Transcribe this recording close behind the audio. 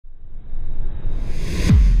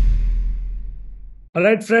All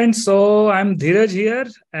right, friends. So I'm Dheeraj here,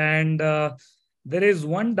 and there is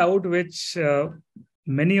one doubt which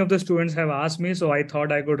many of the students have asked me. So I thought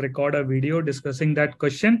I could record a video discussing that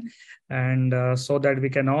question, and so that we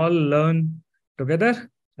can all learn together,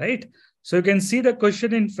 right? So you can see the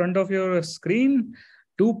question in front of your screen.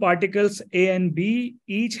 Two particles A and B,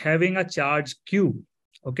 each having a charge Q.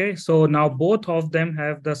 Okay, so now both of them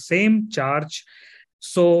have the same charge.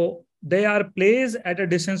 So they are placed at a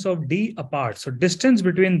distance of d apart. So distance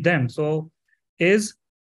between them is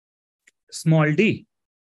small d.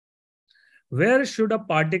 Where should a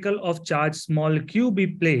particle of charge small q be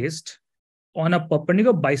placed on a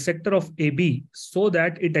perpendicular bisector of AB so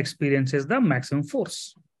that it experiences the maximum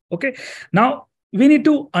force? Okay. Now we need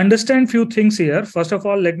to understand few things here. First of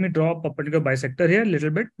all, let me draw a perpendicular bisector here a little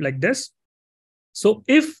bit like this. So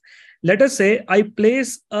if, let us say, I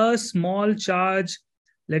place a small charge,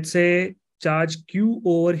 let's say charge Q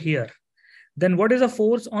over here, then what is the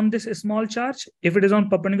force on this small charge if it is on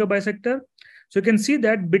perpendicular bisector? So you can see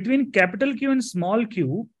that between capital Q and small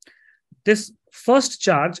q, this first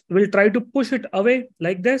charge will try to push it away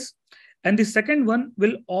like this. And the second one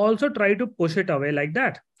will also try to push it away like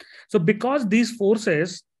that. So because these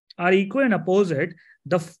forces are equal and opposite,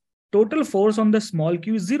 the total force on the small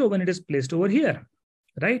q is 0 when it is placed over here,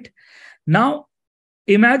 right? Now,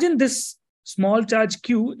 imagine this small charge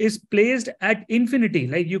q is placed at infinity,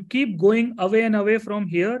 like you keep going away and away from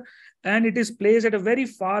here, and it is placed at a very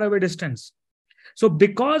far away distance. So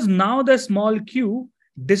because now the small q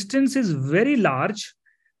distance is very large,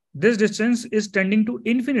 this distance is tending to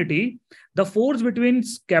infinity, the force between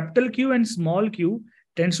capital Q and small q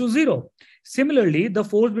tends to 0. Similarly, the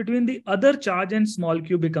force between the other charge and small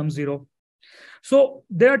q becomes 0. So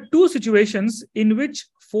there are two situations in which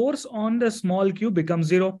force on the small q becomes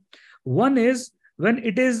 0. One is when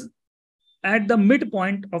it is at the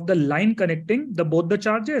midpoint of the line connecting both the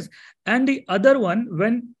charges, and the other one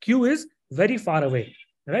when q is very far away,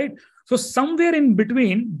 right? So somewhere in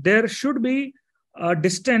between, there should be a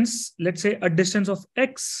distance, let's say a distance of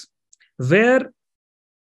x, where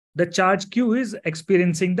the charge q is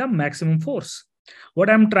experiencing the maximum force. What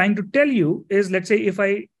I'm trying to tell you is, let's say if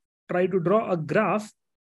I try to draw a graph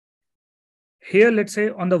here, let's say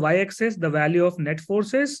on the y-axis, the value of net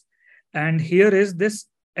forces, and here is this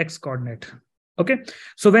x coordinate. Okay,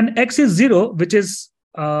 so when x is 0, which is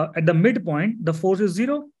at the midpoint, the force is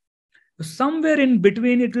 0. Somewhere in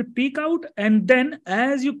between it will peak out, and then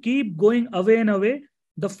as you keep going away and away,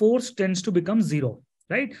 the force tends to become 0,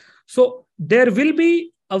 right? So there will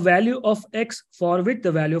be a value of x for which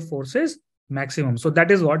the value of force is maximum. So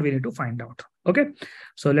that is what we need to find out. Okay,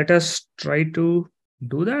 so let us try to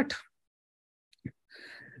do that.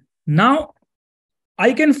 Now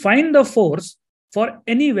I can find the force for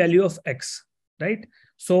any value of x, right?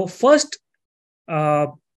 So first,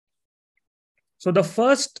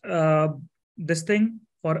 this thing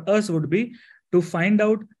for us would be to find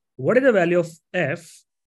out what is the value of f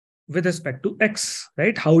with respect to x,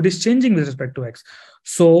 right? How it is changing with respect to x.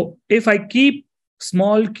 So if I keep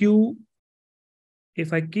small q,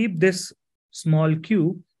 if I keep this small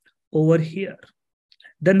q over here,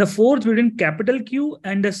 then the force between capital Q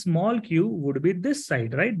and a small q would be this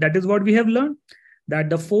side, right? That is what we have learned,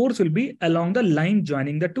 that the force will be along the line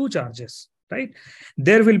joining the two charges, right?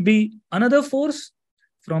 There will be another force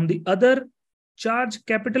from the other charge,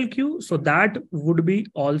 capital Q. So that would be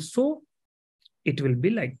also, it will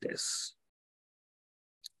be like this.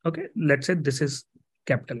 Okay, let's say this is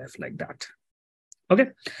capital F like that. Okay,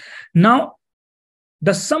 now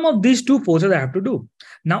the sum of these two forces I have to do.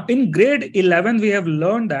 Now in grade 11, we have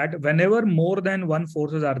learned that whenever more than one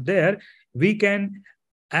forces are there, we can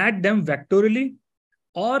add them vectorially,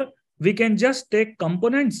 or we can just take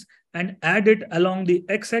components and add it along the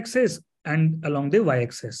x-axis and along the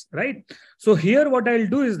y-axis, right? So here what I'll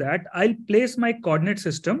do is that I'll place my coordinate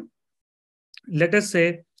system. Let us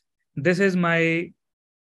say this is my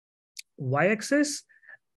y-axis,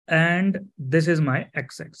 and this is my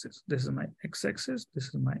x-axis. This is my x-axis. This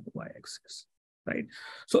is my y-axis, right?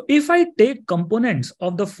 So if I take components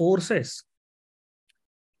of the forces,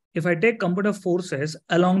 if I take component of forces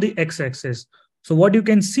along the x-axis, so what you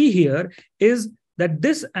can see here is that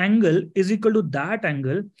this angle is equal to that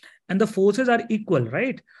angle, and the forces are equal,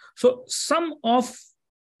 right? So sum of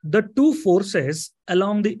the two forces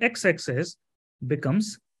along the x-axis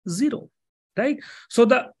becomes 0. Right? So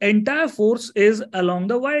the entire force is along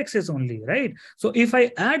the y-axis only, right? So if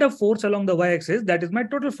I add a force along the y-axis, that is my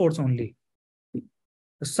total force only.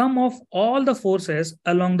 The sum of all the forces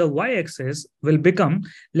along the y-axis will become,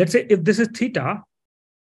 let's say if this is theta,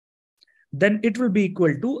 then it will be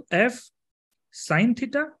equal to F sine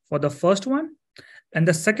theta for the first one, And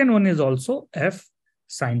the second one is also F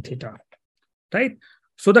sine theta, right?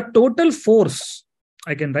 So the total force,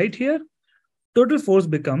 I can write here, total force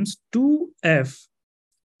becomes 2F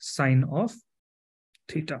sine of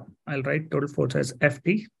theta. I'll write total force as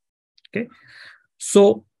Ft. Okay.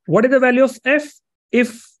 So what is the value of F?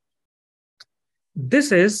 If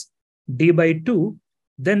this is d by 2,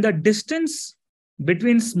 then the distance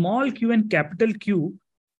between small q and capital Q,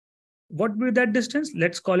 what will be that distance?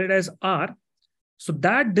 Let's call it as R. So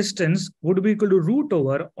that distance would be equal to root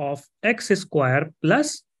over of x square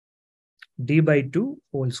plus d by 2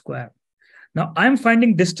 whole square. Now I'm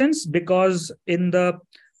finding distance because in the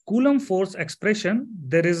Coulomb force expression,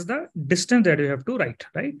 there is the distance that you have to write,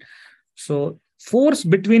 right? So force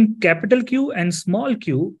between capital Q and small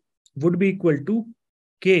q would be equal to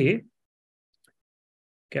K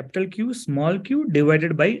capital Q small q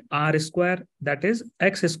divided by R square, that is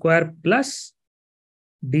x square plus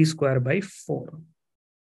d square by 4,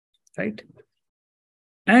 right?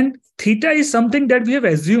 And theta is something that we have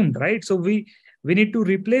assumed, right? So we need to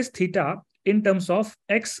replace theta in terms of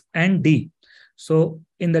x and d. So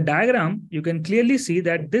in the diagram, you can clearly see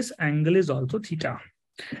that this angle is also theta.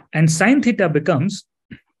 And sine theta becomes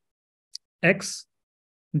x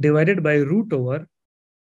divided by root over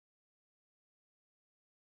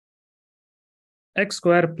x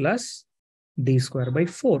square plus d square by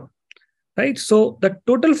 4, right? So the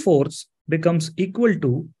total force becomes equal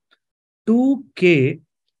to 2k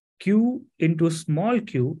q into small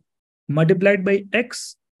q multiplied by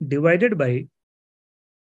x divided by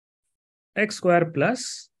x square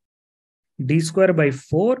plus d square by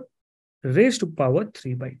 4 raised to power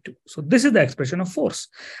 3 by 2. So this is the expression of force.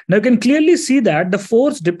 Now you can clearly see that the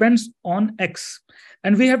force depends on x,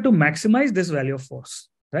 and we have to maximize this value of force,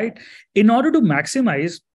 right? In order to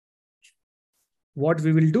maximize, what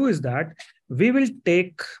we will do is that we will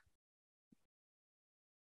take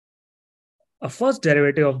a first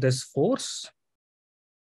derivative of this force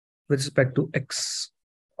with respect to x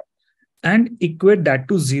and equate that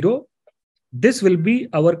to 0. This will be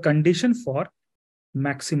our condition for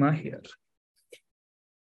maxima here.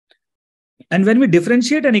 And when we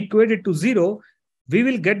differentiate and equate it to 0, we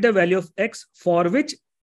will get the value of x for which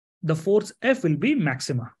the force F will be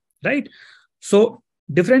maxima, right? So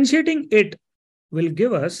differentiating it will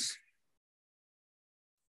give us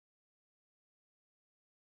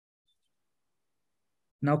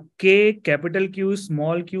now K, capital Q,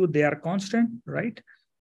 small q, they are constant, right?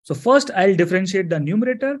 So first I'll differentiate the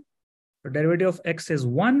numerator. The derivative of x is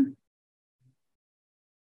 1.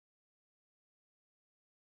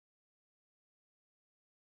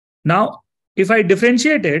 Now, if I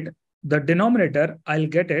differentiate it, the denominator, I'll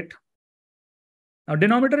get it. Now,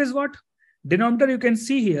 denominator is what? Denominator you can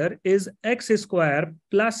see here is x square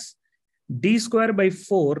plus d square by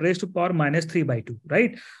 4 raised to power minus 3 by 2,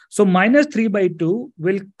 right? So minus 3 by 2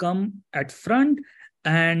 will come at front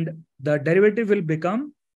and the derivative will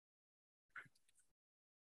become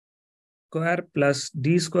square plus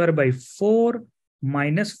d square by 4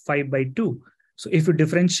 minus 5 by 2. So if you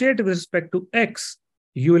differentiate with respect to x,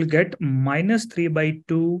 you will get minus 3 by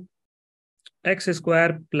 2 x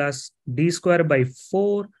square plus d square by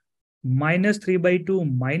 4 minus 3 by 2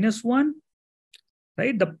 minus 1,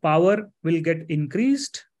 right? The power will get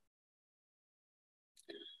increased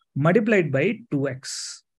multiplied by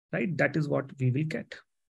 2x, right? That is what we will get.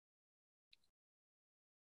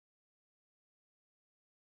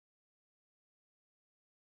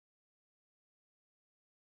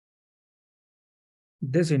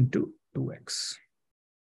 This into 2x,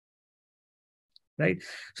 right?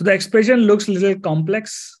 So the expression looks a little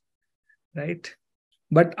complex, right?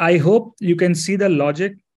 But I hope you can see the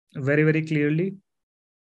logic very, very clearly.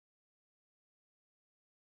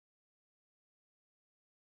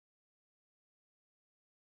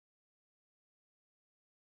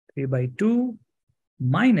 Three by 2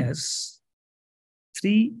 minus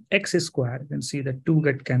 3x squared. You can see the 2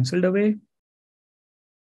 get cancelled away.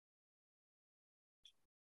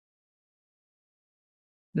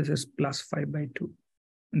 This is plus 5 by 2.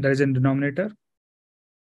 There is a denominator.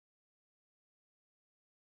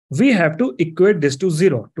 We have to equate this to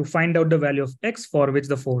 0 to find out the value of x for which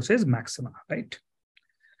the force is maxima, right?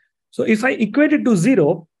 So if I equate it to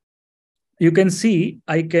 0, you can see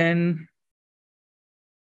I can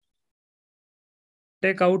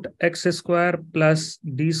take out x square plus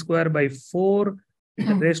d square by 4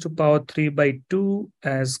 raised to power 3 by 2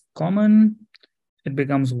 as common. It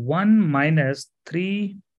becomes 1 minus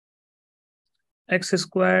 3 x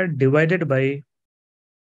squared divided by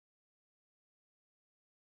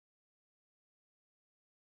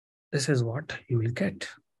this is what you will get.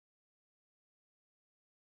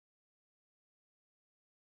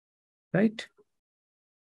 right?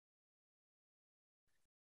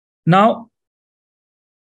 Now,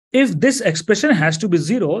 if this expression has to be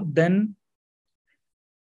 0, then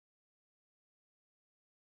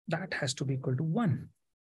that has to be equal to 1.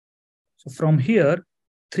 So from here,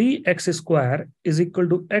 3x square is equal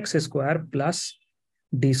to x square plus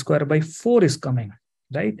d square by 4 is coming,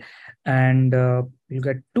 right? And you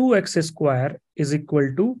get 2x square is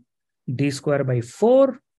equal to d square by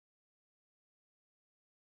 4.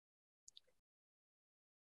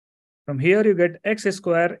 From here, you get x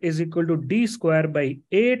square is equal to d square by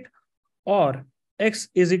 8, or x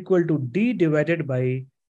is equal to d divided by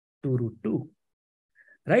 2 root 2,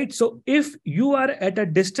 right? So if you are at a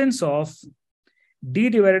distance of d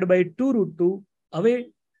divided by 2 root 2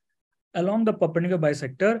 away along the perpendicular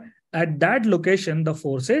bisector, at that location, the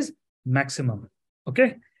force is maximum.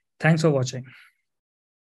 Okay. Thanks for watching.